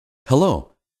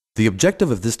Hello! The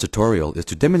objective of this tutorial is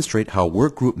to demonstrate how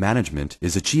workgroup management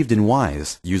is achieved in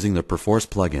Wwise using the Perforce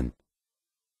plugin.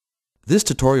 This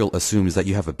tutorial assumes that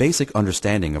you have a basic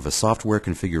understanding of a software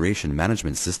configuration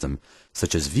management system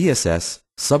such as VSS,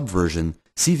 Subversion,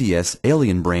 CVS,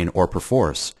 AlienBrain, or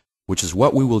Perforce, which is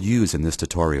what we will use in this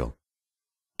tutorial.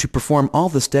 To perform all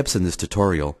the steps in this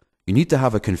tutorial, you need to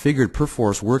have a configured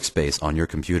Perforce workspace on your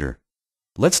computer.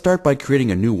 Let's start by creating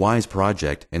a new Wwise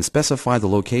project and specify the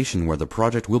location where the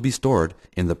project will be stored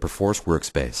in the Perforce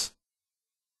workspace.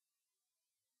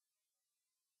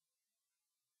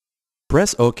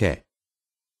 Press OK.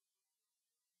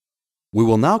 We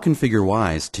will now configure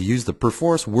Wwise to use the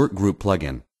Perforce Workgroup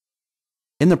plugin.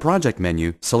 In the Project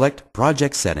menu, select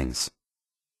Project Settings.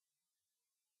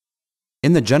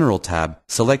 In the General tab,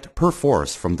 select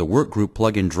Perforce from the Workgroup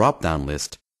plugin drop-down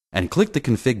list and click the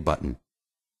Config button.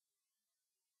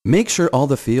 Make sure all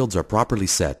the fields are properly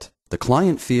set. The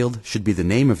client field should be the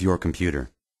name of your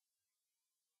computer.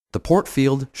 The port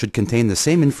field should contain the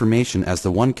same information as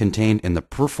the one contained in the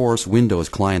Perforce Windows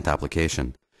client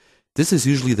application. This is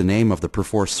usually the name of the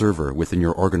Perforce server within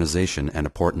your organization and a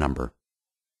port number.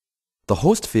 The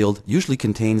host field usually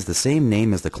contains the same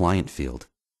name as the client field.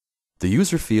 The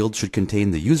user field should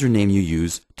contain the username you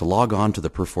use to log on to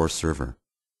the Perforce server.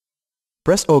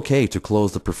 Press OK to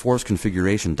close the Perforce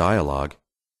configuration dialog,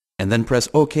 and then press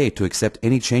OK to accept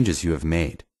any changes you have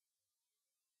made.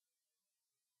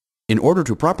 In order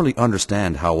to properly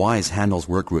understand how Wwise handles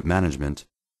workgroup management,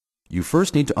 you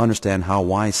first need to understand how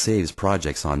Wwise saves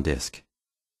projects on disk.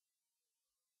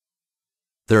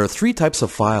 There are three types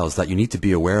of files that you need to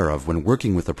be aware of when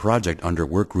working with a project under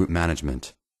workgroup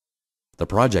management. The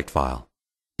project file.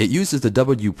 It uses the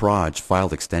wproj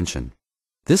file extension.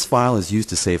 This file is used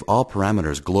to save all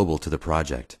parameters global to the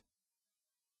project.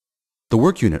 The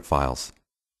work unit files.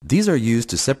 These are used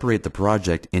to separate the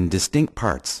project in distinct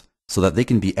parts so that they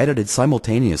can be edited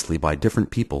simultaneously by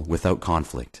different people without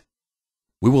conflict.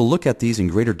 We will look at these in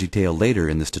greater detail later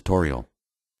in this tutorial.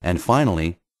 And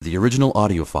finally, the original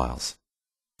audio files.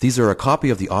 These are a copy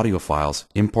of the audio files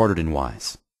imported in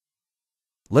Wwise.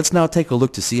 Let's now take a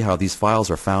look to see how these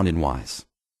files are found in Wwise.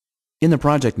 In the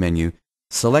Project menu,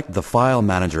 select the File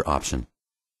Manager option.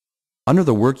 Under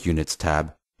the Work Units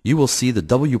tab, you will see the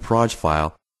wproj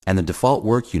file and the default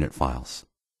work unit files.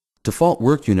 Default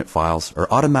work unit files are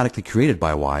automatically created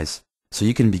by Wwise, so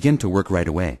you can begin to work right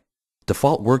away.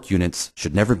 Default work units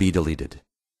should never be deleted.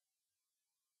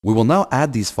 We will now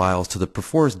add these files to the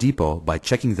Perforce depot by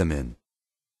checking them in.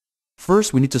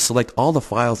 First, we need to select all the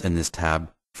files in this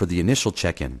tab for the initial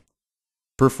check-in.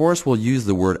 Perforce will use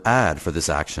the word Add for this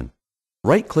action.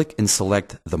 Right-click and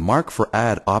select the Mark for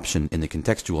Add option in the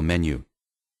contextual menu.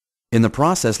 In the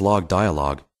Process Log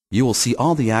dialog, you will see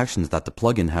all the actions that the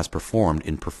plugin has performed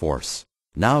in Perforce.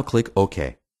 Now click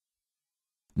OK.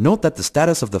 Note that the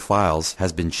status of the files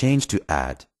has been changed to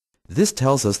Add. This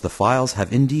tells us the files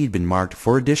have indeed been marked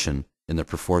for addition in the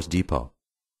Perforce depot.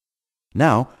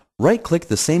 Now, right-click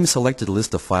the same selected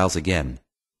list of files again.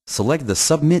 Select the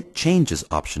Submit Changes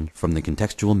option from the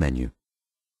contextual menu.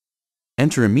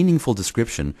 Enter a meaningful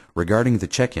description regarding the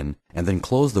check-in and then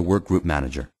close the Workgroup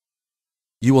Manager.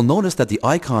 You will notice that the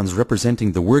icons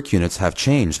representing the work units have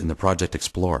changed in the Project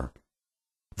Explorer.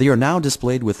 They are now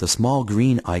displayed with a small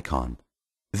green icon.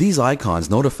 These icons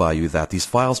notify you that these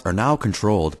files are now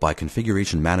controlled by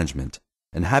configuration management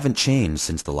and haven't changed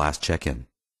since the last check-in.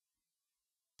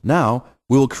 Now,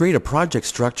 we will create a project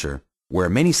structure where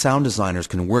many sound designers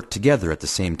can work together at the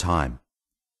same time.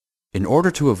 In order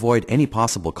to avoid any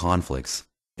possible conflicts,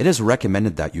 it is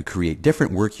recommended that you create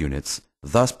different work units,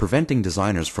 thus preventing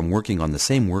designers from working on the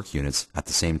same work units at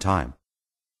the same time.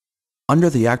 Under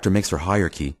the Actor Mixer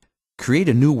hierarchy, create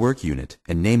a new work unit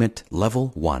and name it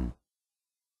Level 1.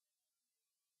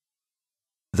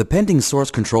 The Pending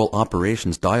Source Control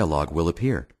Operations dialog will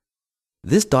appear.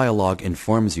 This dialog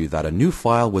informs you that a new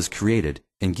file was created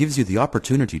and gives you the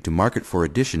opportunity to mark it for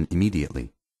addition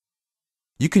immediately.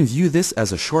 You can view this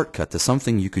as a shortcut to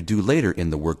something you could do later in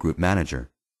the Workgroup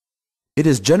Manager. It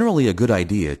is generally a good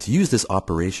idea to use this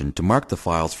operation to mark the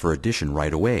files for addition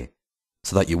right away,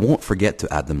 so that you won't forget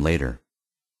to add them later.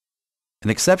 An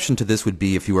exception to this would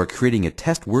be if you are creating a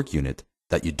test work unit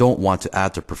that you don't want to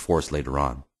add to Perforce later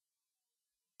on.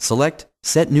 Select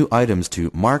Set New Items to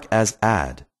Mark as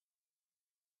Add.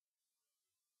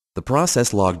 The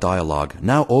Process Log dialog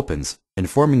now opens,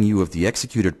 informing you of the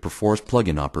executed Perforce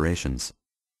plugin operations.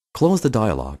 Close the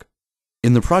dialog.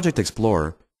 In the Project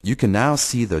Explorer, you can now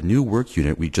see the new work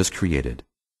unit we just created.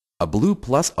 A blue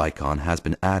plus icon has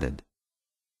been added.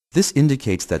 This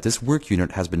indicates that this work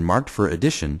unit has been marked for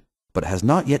addition but has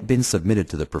not yet been submitted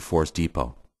to the Perforce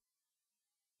depot.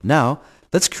 Now,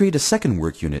 let's create a second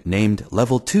work unit named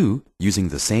Level 2 using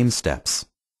the same steps.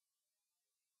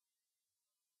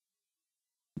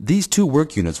 These two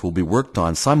work units will be worked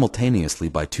on simultaneously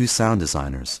by two sound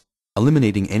designers,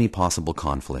 eliminating any possible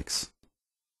conflicts.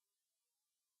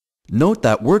 Note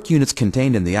that work units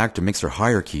contained in the actor mixer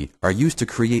hierarchy are used to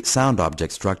create sound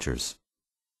object structures.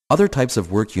 Other types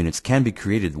of work units can be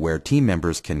created where team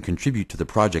members can contribute to the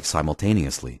project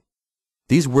simultaneously.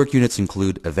 These work units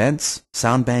include events,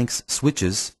 sound banks,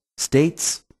 switches,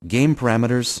 states, game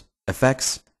parameters,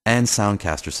 effects, and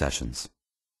soundcaster sessions.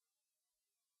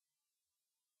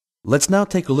 Let's now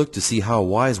take a look to see how a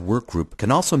Wwise workgroup can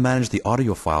also manage the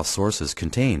audio file sources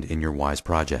contained in your Wwise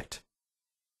project.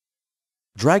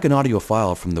 Drag an audio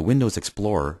file from the Windows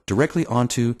Explorer directly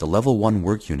onto the Level 1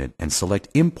 work unit and select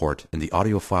Import in the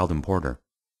Audio File Importer.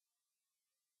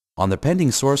 On the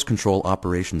Pending Source Control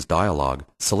Operations dialog,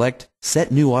 select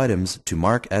Set New Items to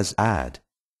mark as Add.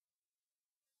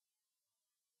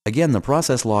 Again, the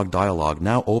Process Log dialog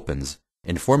now opens,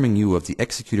 informing you of the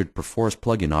executed Perforce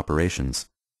plugin operations.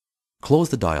 Close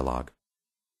the dialog.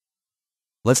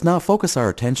 Let's now focus our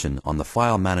attention on the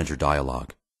File Manager dialog.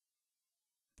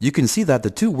 You can see that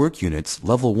the two work units,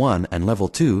 Level 1 and Level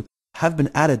 2, have been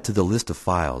added to the list of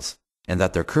files, and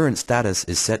that their current status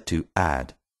is set to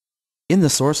Add. In the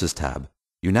Sources tab,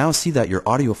 you now see that your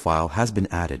audio file has been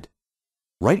added.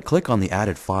 Right-click on the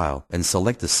added file and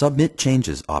select the Submit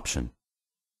Changes option.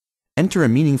 Enter a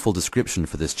meaningful description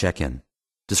for this check-in.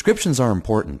 Descriptions are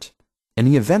important. In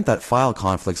the event that file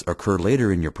conflicts occur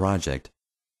later in your project,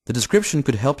 the description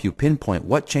could help you pinpoint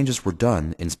what changes were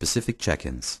done in specific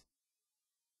check-ins.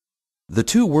 The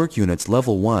two work units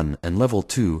Level 1 and Level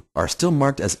 2 are still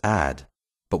marked as Add,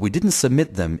 but we didn't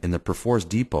submit them in the Perforce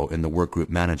depot in the Workgroup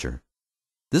Manager.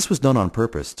 This was done on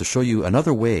purpose to show you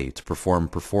another way to perform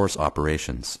Perforce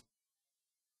operations.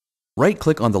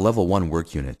 Right-click on the Level 1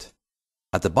 work unit.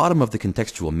 At the bottom of the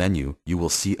contextual menu, you will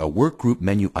see a Workgroup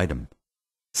menu item.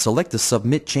 Select the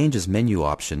Submit Changes menu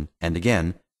option and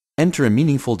again, enter a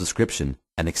meaningful description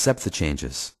and accept the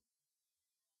changes.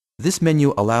 This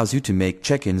menu allows you to make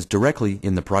check-ins directly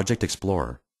in the Project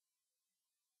Explorer.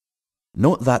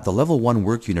 Note that the Level 1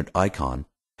 work unit icon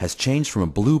has changed from a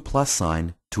blue plus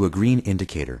sign to a green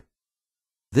indicator.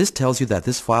 This tells you that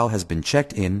this file has been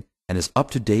checked in and is up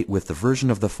to date with the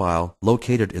version of the file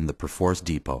located in the Perforce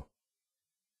depot.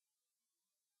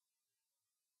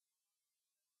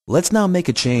 Let's now make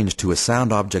a change to a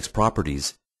sound object's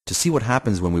properties to see what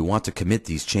happens when we want to commit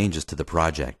these changes to the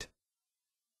project.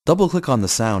 Double-click on the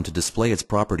sound to display its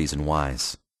properties in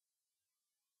Wwise.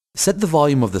 Set the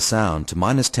volume of the sound to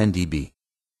 -10 dB.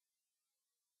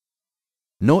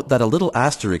 Note that a little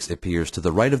asterisk appears to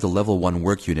the right of the Level 1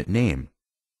 work unit name.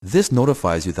 This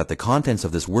notifies you that the contents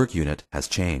of this work unit has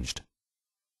changed.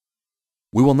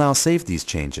 We will now save these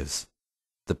changes.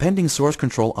 The Pending Source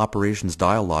Control Operations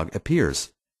dialog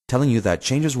appears, telling you that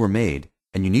changes were made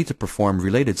and you need to perform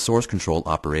related source control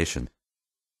operation.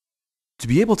 To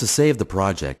be able to save the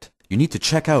project, you need to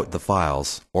check out the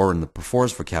files, or in the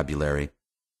Perforce vocabulary,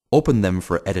 open them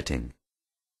for editing.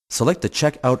 Select the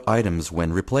Check Out Items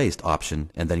When Replaced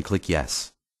option and then click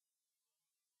Yes.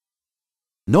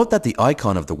 Note that the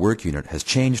icon of the work unit has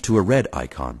changed to a red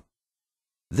icon.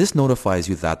 This notifies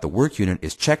you that the work unit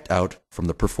is checked out from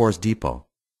the Perforce depot.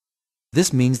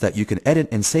 This means that you can edit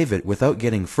and save it without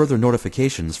getting further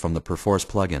notifications from the Perforce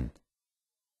plugin.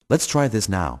 Let's try this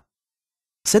now.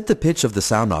 Set the pitch of the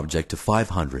sound object to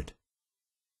 500.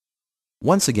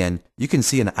 Once again, you can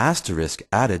see an asterisk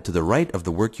added to the right of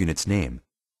the work unit's name.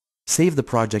 Save the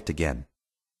project again.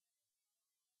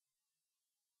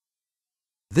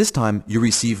 This time, you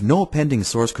receive no pending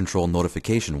source control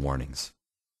notification warnings.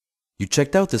 You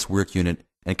checked out this work unit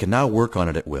and can now work on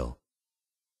it at will.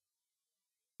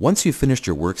 Once you've finished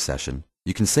your work session,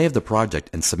 you can save the project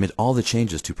and submit all the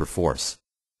changes to Perforce,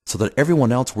 so that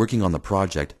everyone else working on the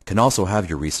project can also have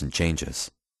your recent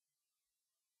changes.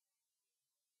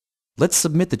 Let's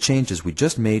submit the changes we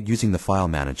just made using the File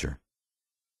Manager.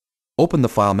 Open the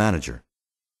File Manager.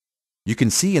 You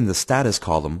can see in the Status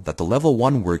column that the Level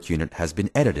 1 work unit has been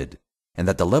edited and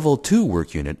that the Level 2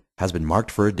 work unit has been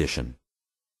marked for addition.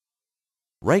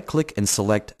 Right-click and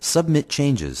select Submit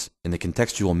Changes in the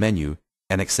contextual menu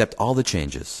and accept all the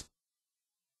changes.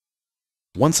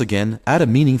 Once again, add a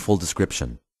meaningful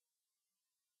description.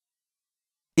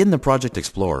 In the Project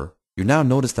Explorer, you now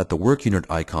notice that the work unit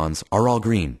icons are all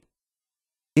green,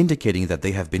 indicating that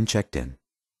they have been checked in.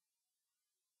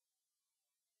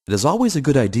 It is always a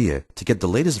good idea to get the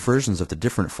latest versions of the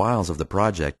different files of the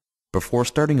project before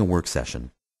starting a work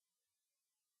session.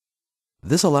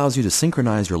 This allows you to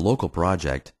synchronize your local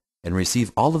project and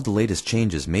receive all of the latest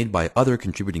changes made by other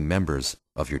contributing members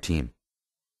of your team.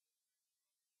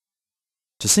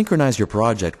 To synchronize your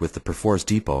project with the Perforce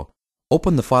Depot,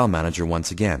 open the File Manager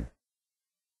once again.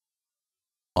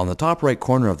 On the top right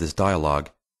corner of this dialog,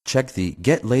 check the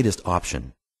Get Latest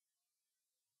option.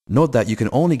 Note that you can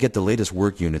only get the latest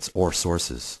work units or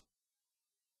sources.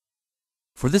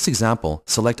 For this example,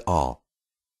 select All.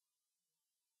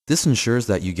 This ensures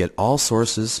that you get all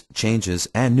sources, changes,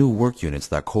 and new work units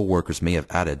that co-workers may have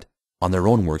added on their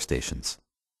own workstations.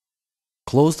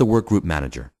 Close the Workgroup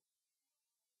Manager.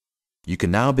 You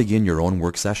can now begin your own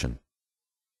work session.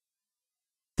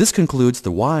 This concludes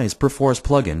the Wwise Perforce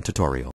plugin tutorial.